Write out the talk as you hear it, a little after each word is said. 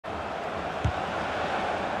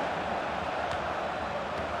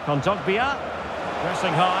Kondogbia,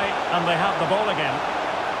 pressing high, and they have the ball again.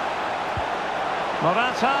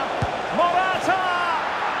 Morata, Morata!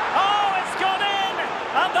 Oh, it's gone in!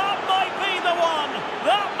 And that might be the one!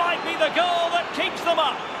 That might be the goal that keeps them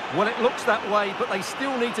up! Well, it looks that way, but they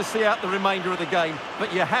still need to see out the remainder of the game.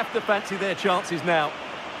 But you have to fancy their chances now.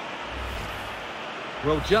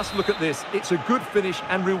 Well, just look at this. It's a good finish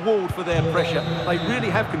and reward for their pressure. They really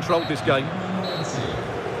have controlled this game.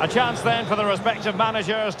 A chance then for the respective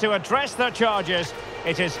managers to address their charges.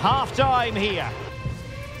 It is half-time here.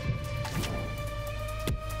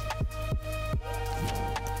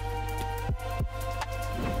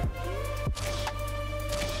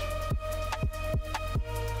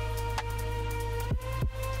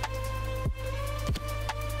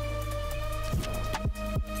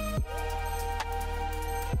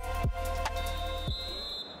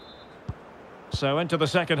 So into the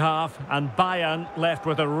second half, and Bayern left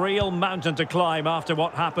with a real mountain to climb after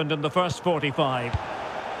what happened in the first 45.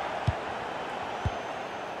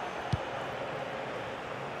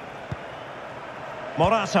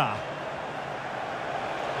 Morata.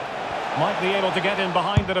 Might be able to get in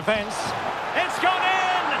behind the defence. It's gone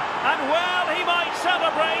in! And well, he might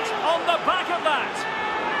celebrate on the back of that.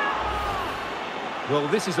 Well,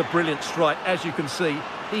 this is a brilliant strike, as you can see.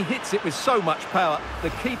 He hits it with so much power. The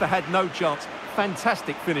keeper had no chance.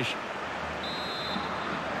 Fantastic finish.